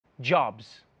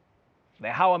Jobs.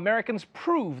 They're how Americans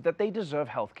prove that they deserve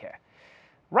health care.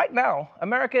 Right now,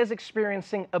 America is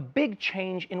experiencing a big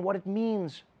change in what it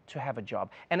means to have a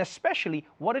job, and especially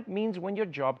what it means when your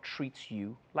job treats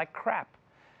you like crap.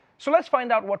 So let's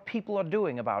find out what people are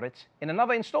doing about it in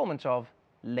another installment of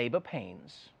Labor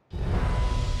Pains.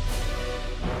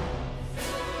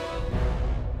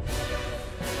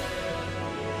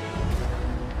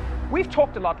 We've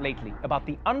talked a lot lately about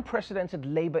the unprecedented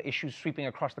labor issues sweeping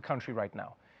across the country right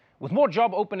now. With more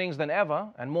job openings than ever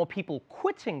and more people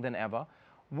quitting than ever,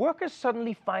 workers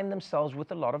suddenly find themselves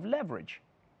with a lot of leverage.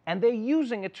 And they're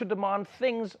using it to demand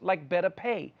things like better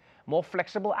pay, more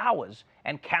flexible hours,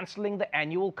 and canceling the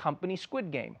annual company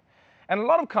squid game. And a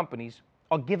lot of companies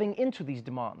are giving into these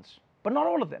demands, but not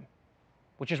all of them.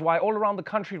 Which is why all around the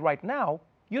country right now,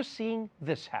 you're seeing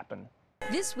this happen.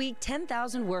 This week,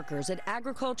 10,000 workers at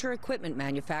agriculture equipment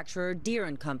manufacturer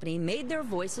Deere & Company made their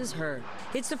voices heard.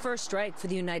 It's the first strike for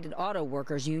the United Auto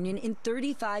Workers Union in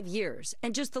 35 years,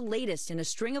 and just the latest in a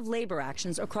string of labor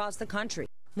actions across the country.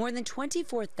 More than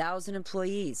 24,000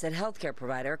 employees at healthcare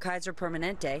provider Kaiser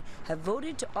Permanente have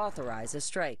voted to authorize a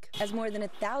strike, as more than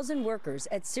 1,000 workers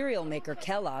at cereal maker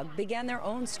Kellogg began their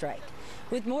own strike.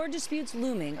 With more disputes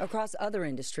looming across other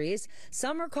industries,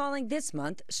 some are calling this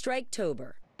month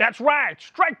Strike-tober. That's right,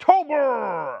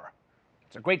 Strike-tober!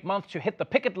 It's a great month to hit the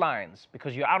picket lines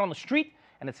because you're out on the street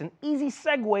and it's an easy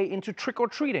segue into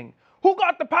trick-or-treating. Who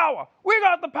got the power? We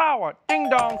got the power!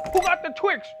 Ding dong! Who got the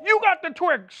Twix? You got the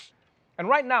Twix! And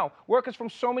right now, workers from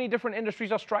so many different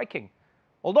industries are striking.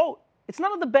 Although, it's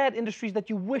none of the bad industries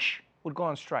that you wish would go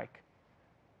on strike.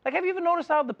 Like, have you ever noticed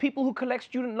how the people who collect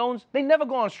student loans, they never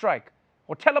go on strike?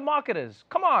 Or telemarketers?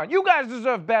 Come on, you guys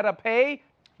deserve better pay!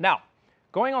 Now,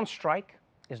 going on strike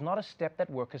is not a step that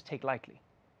workers take lightly.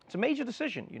 It's a major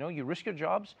decision. You know, you risk your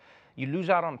jobs, you lose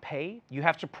out on pay, you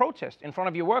have to protest in front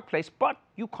of your workplace, but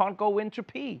you can't go in to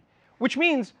pee. Which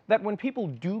means that when people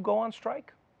do go on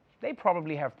strike, they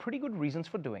probably have pretty good reasons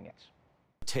for doing it.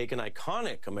 Take an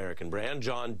iconic American brand,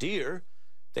 John Deere.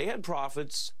 They had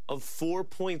profits of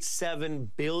 $4.7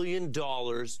 billion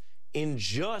in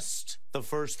just the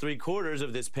first 3 quarters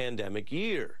of this pandemic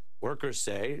year. Workers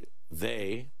say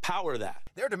they power that.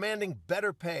 They're demanding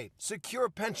better pay, secure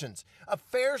pensions, a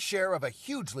fair share of a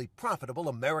hugely profitable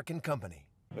American company.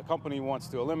 The company wants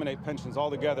to eliminate pensions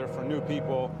altogether for new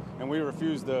people, and we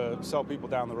refuse to sell people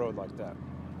down the road like that.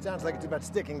 Sounds like it's about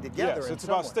sticking together. Yes, it's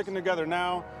about sticking together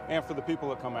now and for the people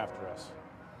that come after us.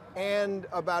 And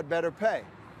about better pay.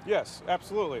 Yes,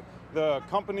 absolutely. The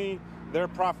company, their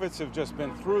profits have just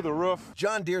been through the roof.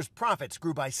 John Deere's profits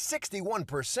grew by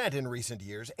 61% in recent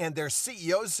years, and their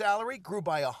CEO's salary grew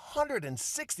by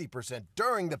 160%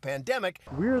 during the pandemic.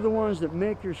 We're the ones that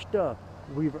make your stuff.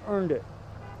 We've earned it.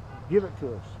 Give it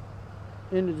to us.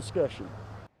 End of discussion.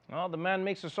 Well, the man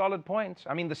makes a solid point.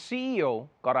 I mean, the CEO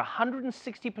got a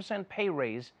 160% pay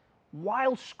raise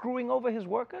while screwing over his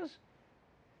workers?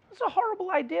 That's a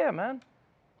horrible idea, man.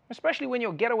 Especially when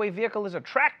your getaway vehicle is a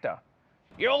tractor.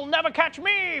 You'll never catch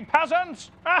me,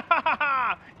 peasants!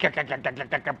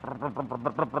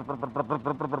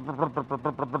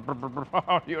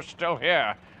 You're still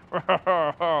here.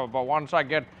 But once I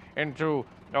get into,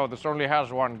 oh, this only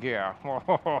has one gear.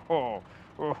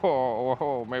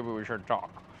 Maybe we should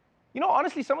talk. You know,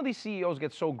 honestly, some of these CEOs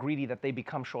get so greedy that they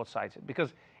become short-sighted.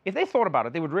 Because if they thought about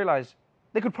it, they would realize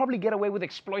they could probably get away with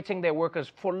exploiting their workers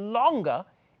for longer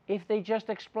if they just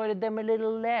exploited them a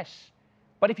little less.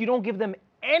 But if you don't give them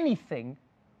anything,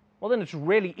 well, then it's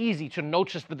really easy to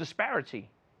notice the disparity.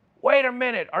 Wait a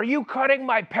minute, are you cutting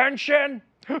my pension?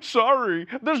 Sorry,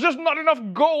 there's just not enough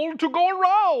gold to go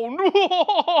around.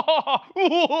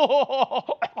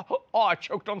 Oh, I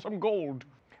choked on some gold.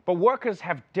 But workers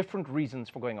have different reasons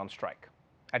for going on strike.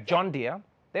 At John Deere,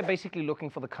 they're basically looking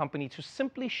for the company to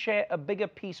simply share a bigger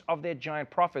piece of their giant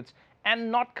profits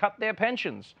and not cut their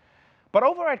pensions. But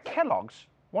over at Kellogg's,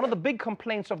 one of the big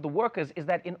complaints of the workers is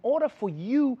that in order for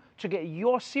you to get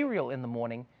your cereal in the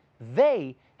morning,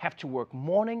 they have to work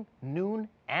morning, noon,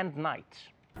 and night.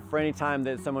 For any time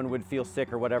that someone would feel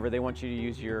sick or whatever, they want you to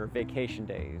use your vacation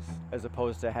days as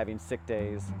opposed to having sick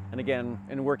days. And again,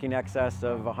 in working excess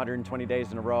of 120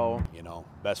 days in a row. You know,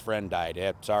 best friend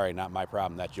died. Sorry, not my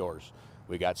problem, that's yours.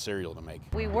 We got cereal to make.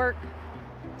 We work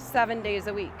 7 days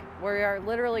a week. We are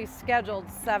literally scheduled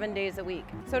 7 days a week.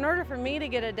 So in order for me to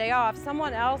get a day off,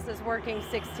 someone else is working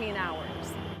 16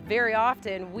 hours. Very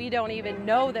often, we don't even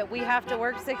know that we have to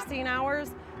work 16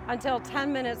 hours until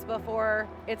 10 minutes before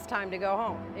it's time to go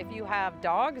home. If you have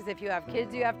dogs, if you have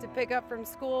kids you have to pick up from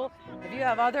school, if you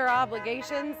have other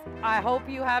obligations, I hope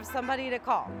you have somebody to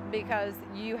call because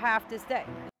you have to stay.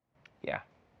 Yeah,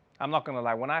 I'm not gonna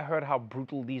lie, when I heard how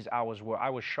brutal these hours were, I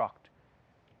was shocked.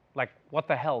 Like, what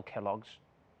the hell, Kellogg's?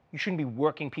 You shouldn't be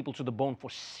working people to the bone for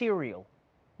cereal.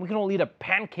 We can all eat a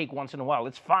pancake once in a while.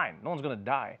 It's fine. No one's gonna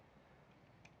die.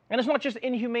 And it's not just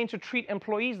inhumane to treat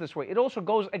employees this way. It also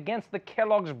goes against the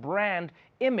Kellogg's brand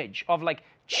image of like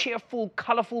cheerful,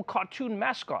 colorful cartoon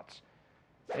mascots.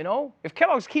 You know, if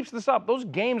Kellogg's keeps this up, those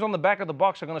games on the back of the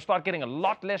box are going to start getting a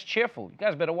lot less cheerful. You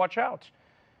guys better watch out.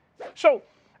 So,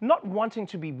 not wanting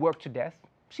to be worked to death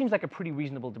seems like a pretty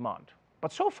reasonable demand.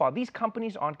 But so far, these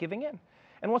companies aren't giving in.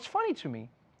 And what's funny to me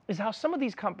is how some of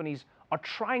these companies are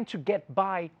trying to get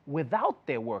by without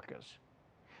their workers.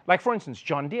 Like, for instance,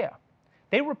 John Deere.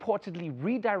 They reportedly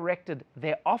redirected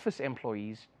their office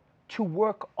employees to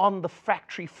work on the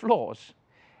factory floors.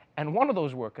 And one of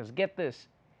those workers, get this,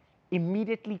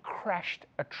 immediately crashed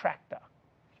a tractor,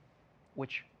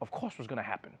 which of course was going to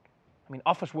happen. I mean,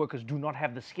 office workers do not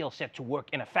have the skill set to work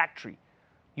in a factory.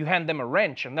 You hand them a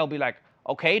wrench and they'll be like,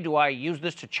 okay, do I use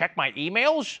this to check my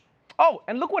emails? Oh,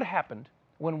 and look what happened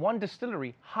when one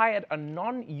distillery hired a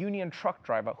non-union truck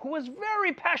driver who was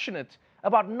very passionate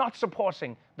about not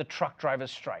supporting the truck drivers'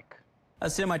 strike. A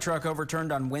semi-truck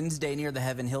overturned on Wednesday near the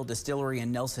Heaven Hill Distillery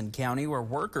in Nelson County, where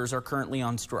workers are currently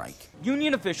on strike.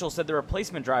 Union officials said the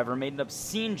replacement driver made an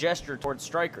obscene gesture towards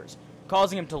strikers,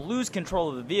 causing him to lose control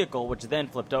of the vehicle, which then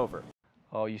flipped over.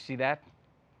 Oh, you see that?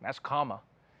 That's karma.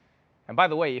 And by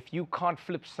the way, if you can't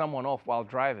flip someone off while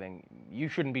driving, you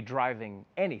shouldn't be driving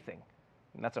anything.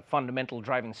 And that's a fundamental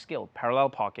driving skill. Parallel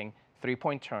parking,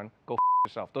 three-point turn, go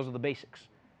yourself. Those are the basics.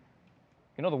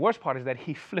 You know, the worst part is that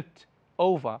he flipped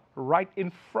over right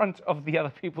in front of the other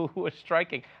people who were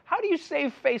striking. How do you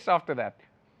save face after that?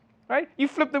 Right? You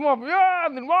flip them off, yeah,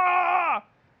 and then wah!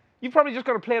 You probably just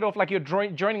got to play it off like you're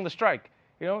joining the strike.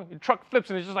 You know, your truck flips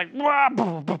and it's just like, wah,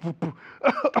 boo, boo, boo, boo.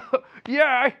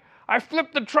 Yeah, I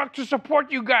flipped the truck to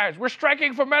support you guys. We're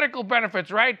striking for medical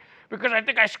benefits, right? Because I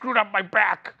think I screwed up my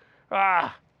back.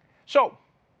 So,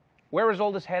 where is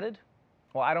all this headed?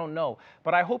 Well, I don't know,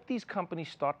 but I hope these companies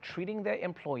start treating their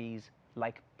employees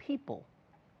like people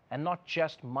and not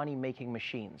just money-making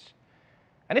machines.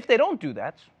 And if they don't do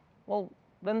that, well,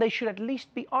 then they should at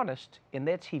least be honest in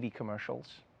their TV commercials.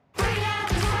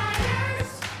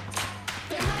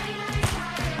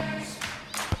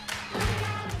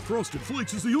 Frosted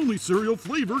Flakes is the only cereal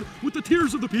flavored with the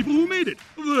tears of the people who made it.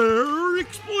 They're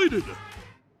exploited.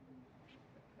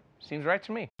 Seems right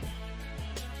to me.